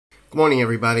Good morning,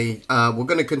 everybody. We're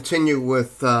going to continue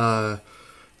with the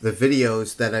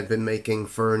videos that I've been making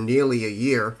for nearly a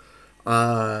year.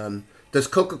 Does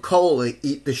Coca Cola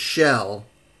eat the shell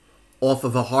off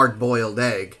of a hard-boiled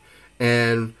egg?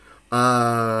 And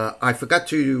I forgot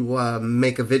to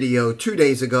make a video 2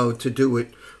 days ago to do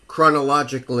it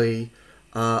chronologically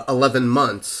 11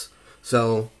 months.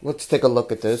 So let's take a look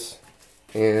at this.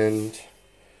 And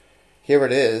here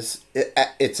it is.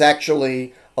 It's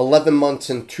actually 11 months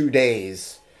and 2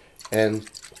 days. And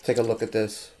take a look at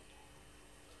this.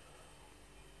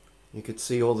 You could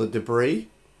see all the debris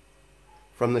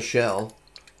from the shell.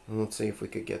 And let's see if we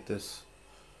could get this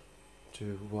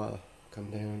to come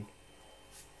down.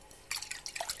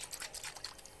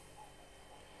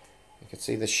 You can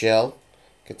see the shell.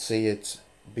 You can see it's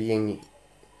being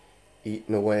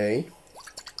eaten away.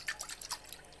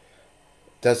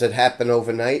 Does it happen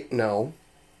overnight? No.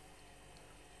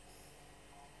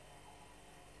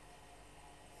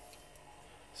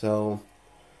 So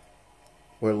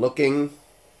we're looking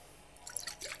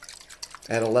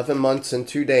at 11 months and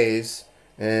 2 days,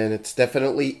 and it's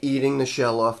definitely eating the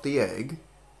shell off the egg.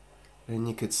 And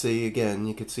you could see, again,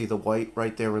 you could see the white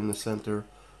right there in the center.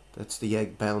 That's the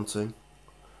egg bouncing.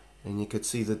 And you could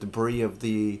see the debris of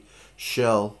the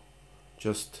shell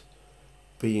just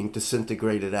being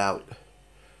disintegrated out.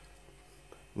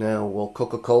 Now, will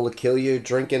Coca Cola kill you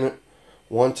drinking it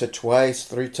once or twice,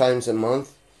 3 times a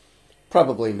month?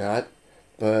 Probably not,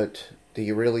 but do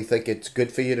you really think it's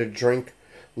good for you to drink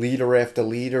liter after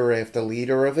liter after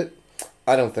liter of it?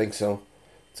 I don't think so.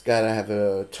 It's got to have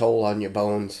a toll on your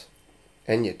bones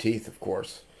and your teeth, of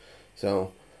course.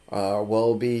 So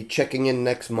we'll be checking in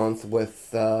next month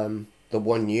with the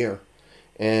 1 year.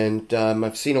 And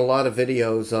I've seen a lot of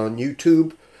videos on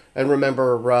YouTube. And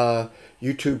remember,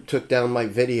 YouTube took down my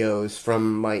videos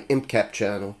from my impkap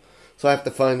channel. So I have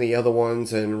to find the other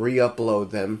ones and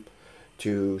re-upload them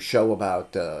to show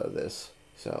about this.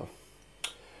 So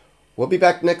we'll be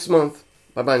back next month.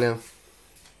 Bye-bye now.